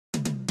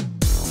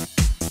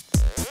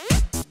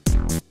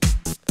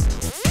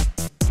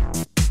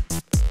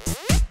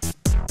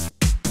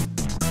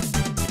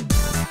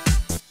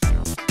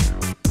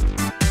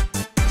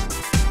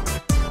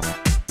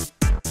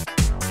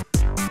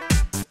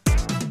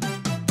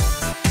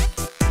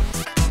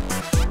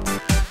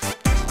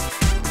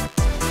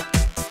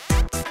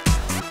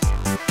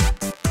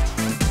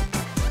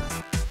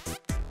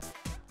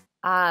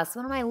chaos.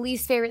 One of my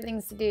least favorite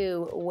things to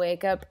do.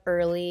 Wake up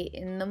early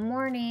in the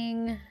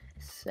morning.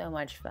 So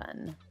much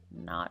fun.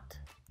 Not.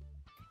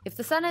 If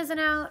the sun isn't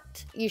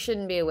out, you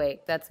shouldn't be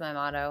awake. That's my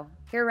motto.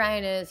 Here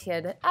Ryan is. He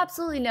had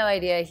absolutely no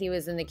idea he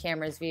was in the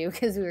camera's view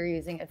because we were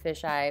using a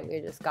fisheye. We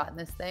had just gotten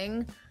this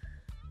thing.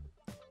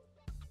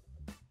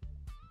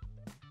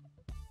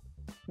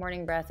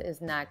 Morning breath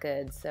is not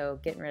good, so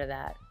getting rid of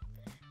that.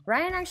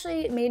 Ryan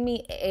actually made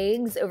me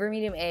eggs, over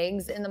medium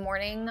eggs in the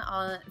morning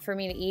for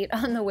me to eat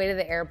on the way to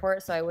the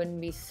airport so I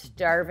wouldn't be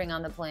starving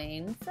on the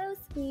plane. So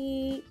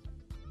sweet.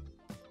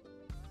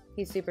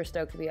 He's super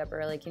stoked to be up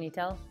early, can you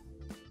tell?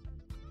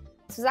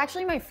 This was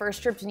actually my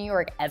first trip to New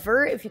York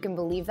ever, if you can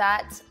believe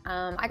that.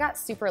 I got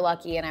super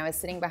lucky and I was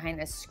sitting behind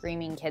this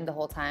screaming kid the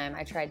whole time.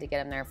 I tried to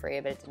get him there for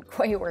you, but it didn't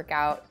quite work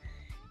out.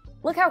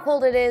 Look how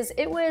cold it is.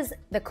 It was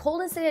the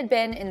coldest it had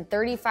been in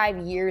 35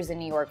 years in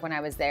New York when I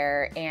was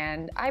there,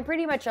 and I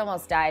pretty much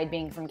almost died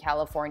being from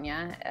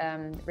California.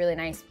 Really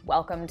nice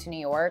welcome to New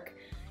York.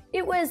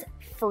 It was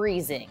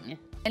freezing,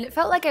 and it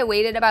felt like I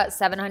waited about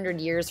 700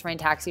 years for my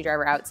taxi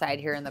driver outside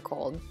here in the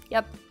cold.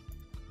 Yep.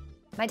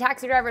 My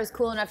taxi driver was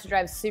cool enough to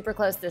drive super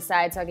close to the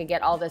side so I could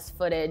get all this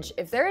footage.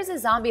 If there is a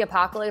zombie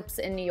apocalypse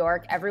in New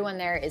York, everyone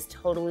there is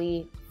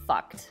totally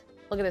fucked.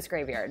 Look at this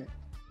graveyard.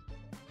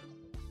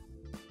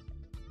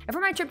 And for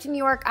my trip to New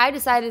York, I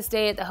decided to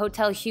stay at the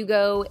Hotel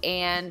Phhhoto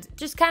and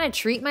just kind of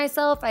treat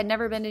myself. I'd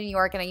never been to New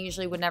York and I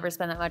usually would never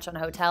spend that much on a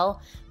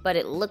hotel, but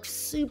it looked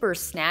super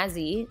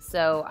snazzy,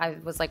 so I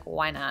was like,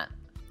 why not?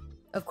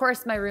 Of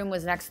course, my room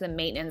was next to the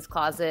maintenance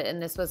closet,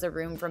 and this was a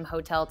room from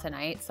Hotel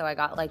Tonight, so I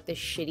got like the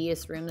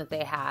shittiest room that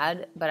they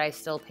had, but I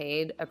still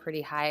paid a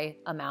pretty high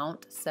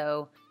amount,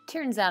 so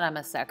turns out I'm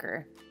a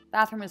sucker.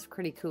 Bathroom is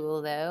pretty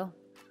cool though.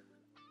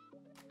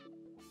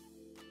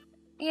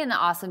 And the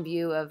awesome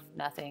view of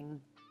nothing.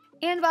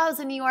 And while I was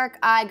in New York,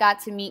 I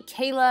got to meet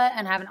Kayla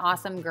and have an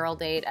awesome girl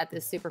date at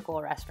this super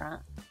cool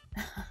restaurant.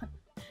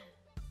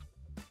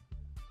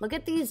 Look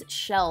at these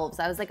shelves.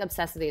 I was like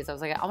obsessed with these. I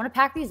was like, I want to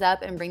pack these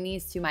up and bring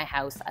these to my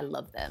house. I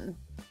love them.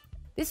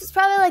 This is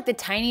probably like the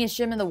tiniest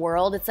gym in the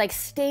world. It's like,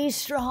 stay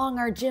strong,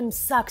 our gym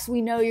sucks.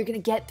 We know you're gonna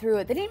get through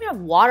it. They didn't even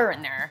have water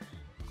in there.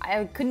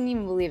 I couldn't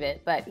even believe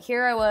it. But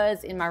here I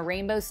was in my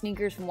rainbow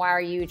sneakers from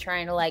YRU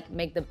trying to like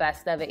make the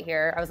best of it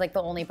here. I was like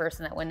the only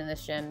person that went in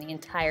this gym the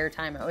entire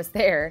time I was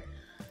there.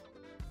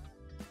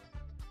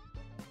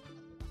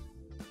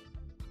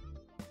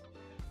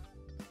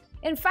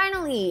 And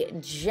finally,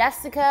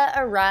 Jessica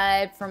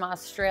arrived from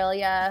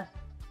Australia.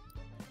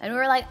 And we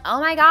were like,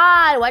 oh my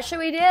God, what should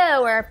we do?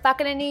 We're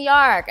fucking in New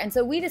York. And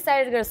so we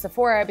decided to go to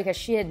Sephora because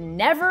she had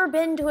never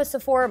been to a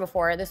Sephora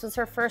before. This was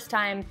her first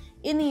time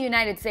in the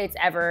United States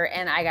ever,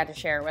 and I got to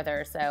share it with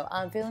her, so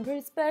I'm feeling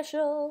pretty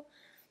special.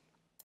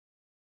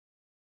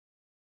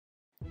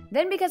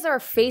 Then because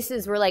our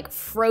faces were like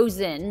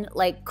frozen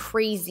like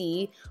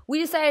crazy, we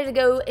decided to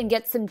go and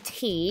get some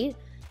tea.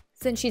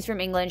 Since she's from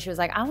England, she was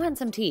like, I want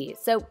some tea.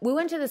 So we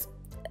went to this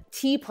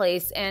tea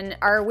place and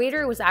our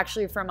waiter was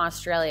actually from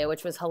Australia,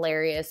 which was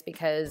hilarious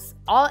because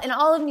in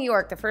all of New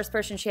York, the first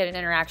person she had an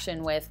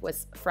interaction with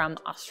was from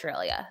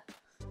Australia.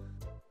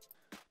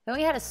 Then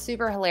we had a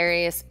super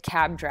hilarious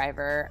cab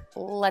driver.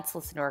 Let's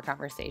listen to our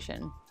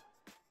conversation.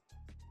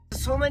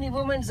 So many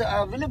women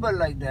are available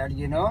like that,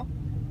 you know?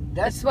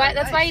 That's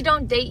why you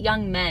don't date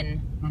young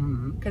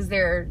men, because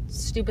they're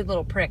stupid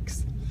little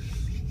pricks.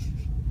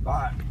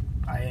 But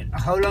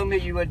how long were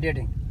you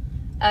dating?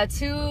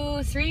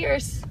 2-3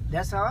 years.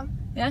 That's all?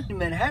 Yeah. In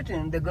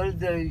Manhattan, the girls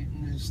they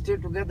stay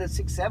together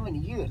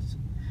 6-7 years.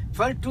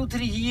 For 2-3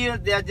 years,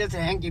 they are just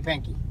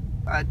hanky-panky.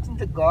 I think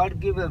the God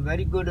gave a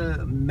very good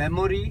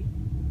memory.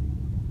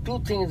 Two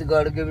things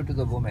God gave it to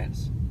the women.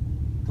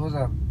 Those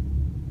are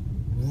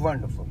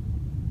wonderful.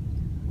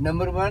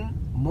 Number one,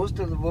 most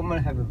of the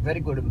women have a very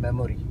good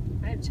memory.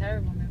 I have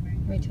terrible memory.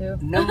 Me too.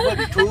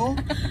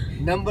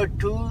 Number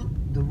two,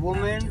 the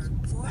women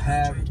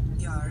have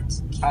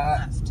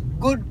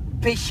good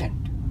patient.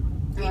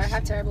 No, I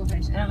have terrible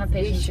patience. I don't have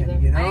patience either.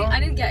 You know? I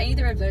didn't get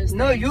either of those things.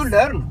 No, you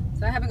learn.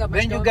 So I haven't got much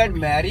when you get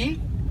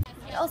married.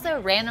 We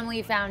also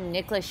randomly found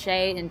Nick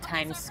Lachey in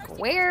Times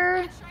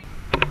Square.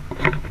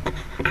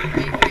 Are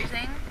you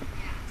freezing?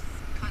 Yes,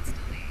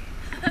 constantly.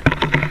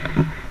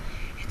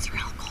 It's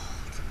real cold.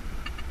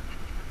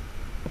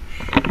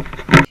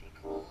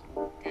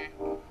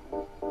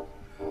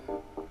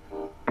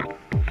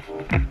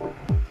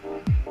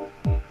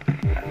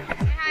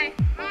 Say hi.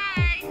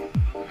 Hi.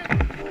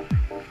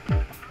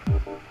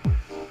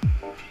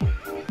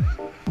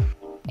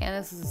 And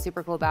this is a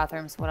super cool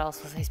bathroom, so what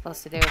else was I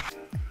supposed to do?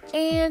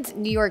 And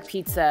New York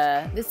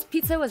pizza. This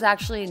pizza was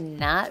actually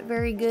not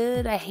very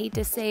good. I hate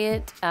to say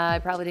it. I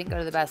probably didn't go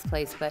to the best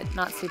place, but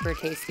not super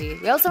tasty.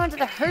 We also went to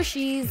the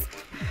Hershey's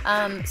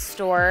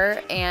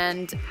store,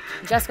 and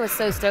Jessica was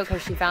so stoked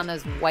because she found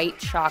those white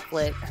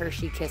chocolate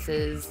Hershey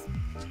Kisses.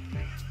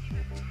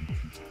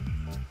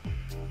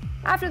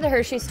 After the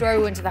Hershey store,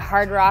 we went to the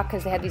Hard Rock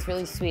because they had these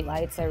really sweet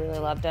lights. I really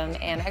loved them.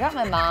 And I got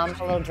my mom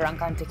a little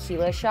drunk on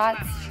tequila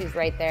shots. She's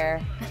right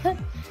there.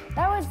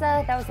 That was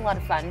a lot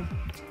of fun.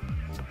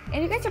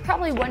 And you guys are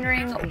probably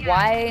wondering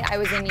why I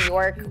was in New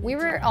York. We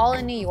were all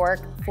in New York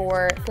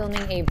for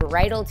filming a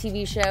bridal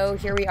TV show.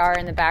 Here we are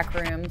in the back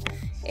room.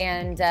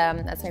 And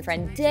that's my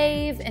friend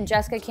Dave, and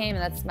Jessica came,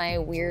 and that's my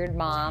weird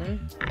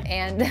mom.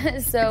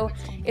 And so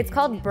it's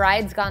called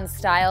Brides Gone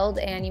Styled,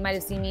 and you might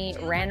have seen me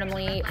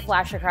randomly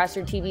flash across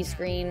your TV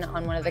screen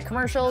on one of the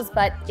commercials,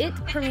 but it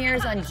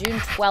premieres on June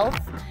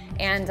 12th,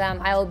 and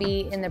I will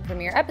be in the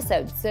premiere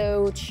episode,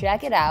 so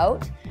check it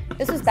out.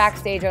 This was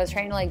backstage. I was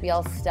trying to like be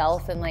all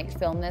stealth and like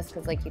film this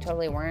because like you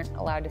totally weren't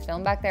allowed to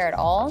film back there at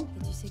all,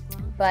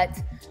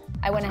 but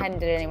I went ahead and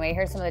did it anyway.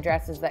 Here's some of the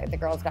dresses that the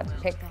girls got to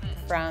pick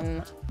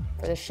from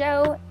for the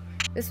show.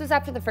 This was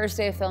after the first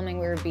day of filming.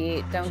 We were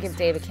beat. Don't give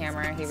Dave a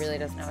camera. He really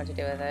doesn't know what to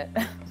do with it.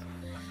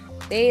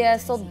 They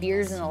sold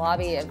beers in the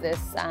lobby of this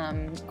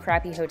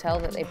crappy hotel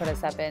that they put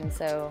us up in,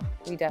 so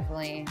we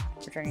definitely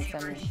were drinking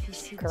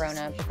some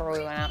Corona before we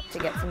went out to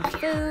get some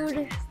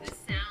food.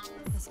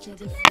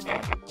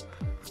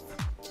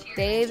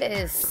 Dave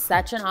is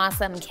such an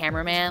awesome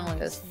cameraman. Look at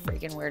this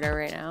freaking weirdo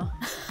right now.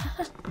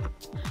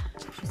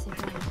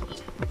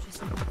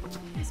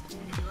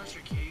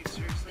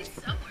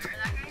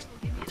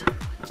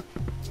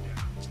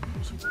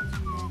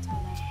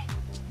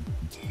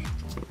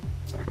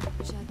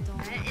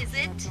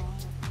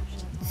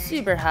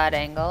 Super hot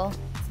angle.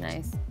 It's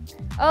nice.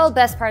 Oh,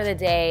 best part of the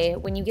day,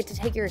 when you get to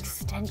take your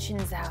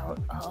extensions out.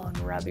 Oh, and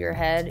rub your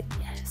head.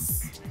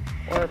 Yes.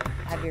 Or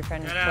have your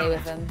friend play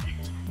with them.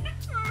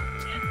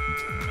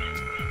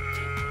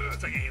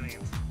 It's like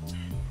aliens.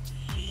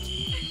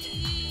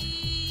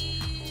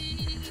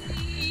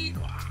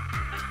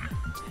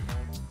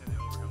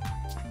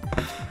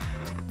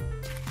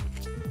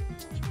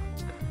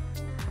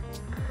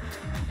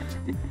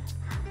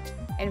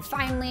 And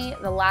finally,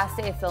 the last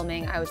day of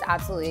filming, I was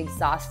absolutely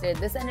exhausted.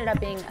 This ended up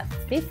being a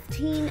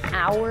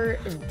 15-hour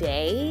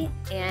day,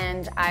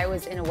 and I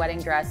was in a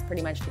wedding dress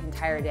pretty much the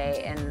entire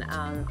day, and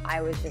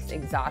I was just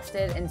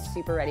exhausted and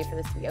super ready for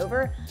this to be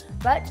over.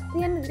 But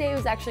the end of the day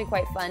was actually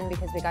quite fun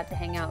because we got to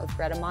hang out with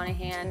Greta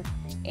Monahan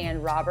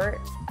and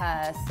Robert,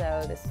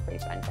 so this is pretty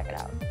fun. Check it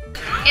out.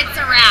 It's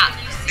a wrap.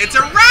 It's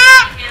a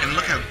wrap! And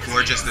look how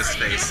gorgeous this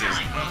face is.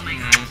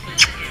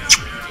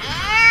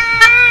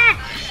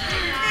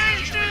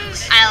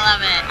 I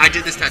love it. I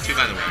did this tattoo,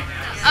 by the way.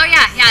 Oh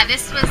yeah,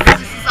 this is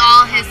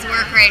all his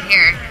work right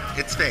here.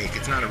 It's fake.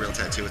 It's not a real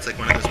tattoo. It's like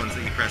one of those ones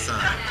that you press on.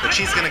 But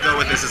she's gonna go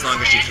with this as long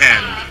as she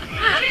can.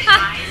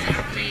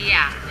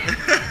 Yeah.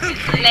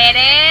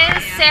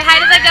 Ladies, say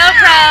hi to the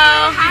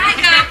GoPro. Hi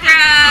GoPro.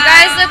 You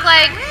guys look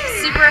like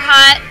super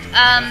hot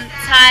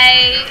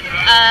Thai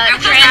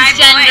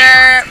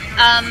transgender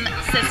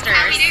sisters.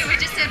 How we do? We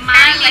just did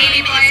my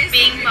name is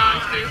Bing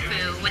Bong Foo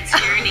Foo. What's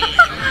your name?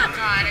 Oh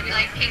God, I'd be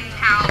like Ping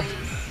Pow.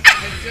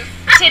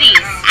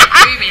 Titties.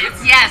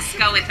 Yes,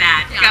 go with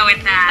that. Yeah. Go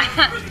with that.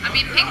 I'll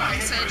be ping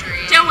pong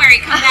surgery. Don't worry,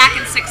 come back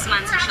in 6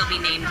 months and she'll be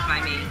named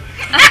by me.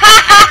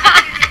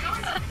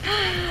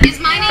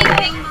 Is my name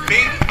Bing Bong?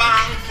 Bing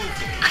Bong Foo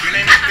Foo. Your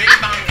name is Bing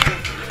Bong Foo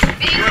Foo.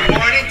 You were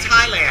born in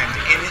Thailand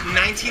in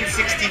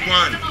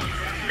 1961.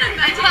 And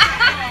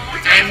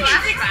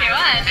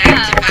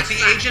at the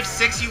age of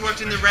 6, you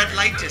worked in the red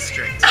light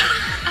district,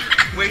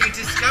 where you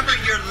discovered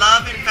your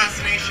love and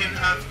fascination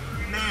of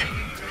men.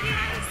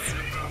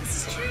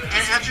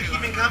 And after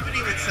keeping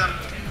company with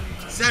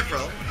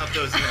several of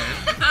those men,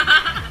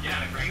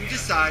 you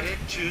decided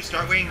to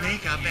start wearing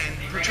makeup and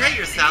portray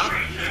yourself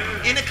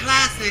in a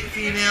classic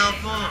female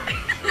form.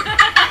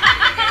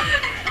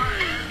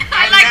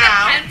 I like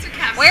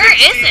that. Where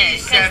is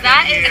it? Because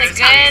that is a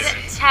good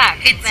tuck.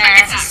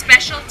 It's a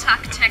special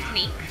tuck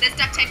technique. There's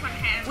duct tape on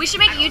him. We should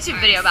make a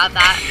YouTube video about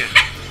that.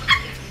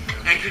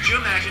 Yeah. And could you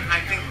imagine, I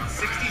think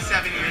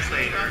 67 years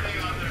later,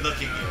 look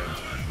at you.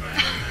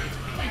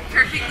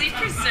 Perfectly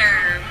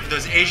preserved.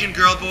 Those Asian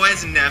girl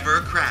boys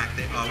never crack.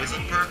 They always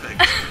look perfect.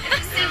 The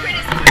secret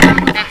is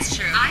that's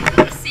true. I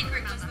think the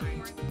secret goes before.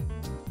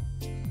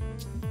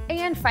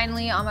 And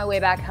finally, on my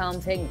way back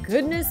home, thank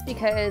goodness,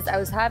 because I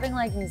was having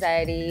like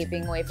anxiety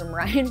being away from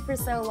Ryan for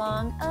so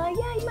long.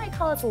 Yeah, you might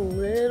call us a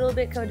little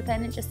bit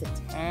codependent, just a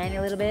tiny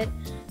little bit.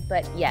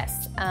 But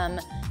yes,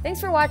 thanks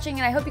for watching,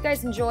 and I hope you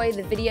guys enjoy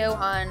the video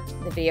on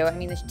the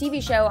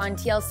TV show on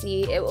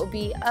TLC. It will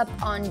be up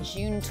on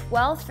June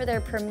 12th for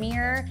their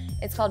premiere.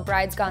 It's called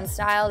Brides Gone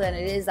Styled, and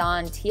it is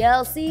on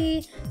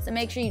TLC. So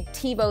make sure you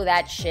TiVo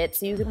that shit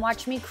so you can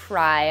watch me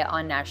cry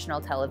on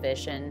national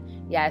television.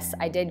 Yes,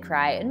 I did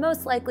cry, and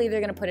most likely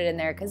they're gonna put it in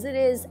there because it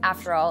is,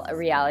 after all, a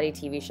reality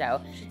TV show.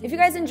 If you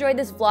guys enjoyed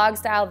this vlog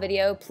style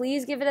video,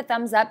 please give it a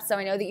thumbs up so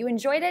I know that you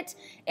enjoyed it,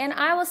 and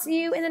I will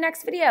see you in the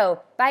next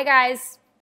video. Bye guys.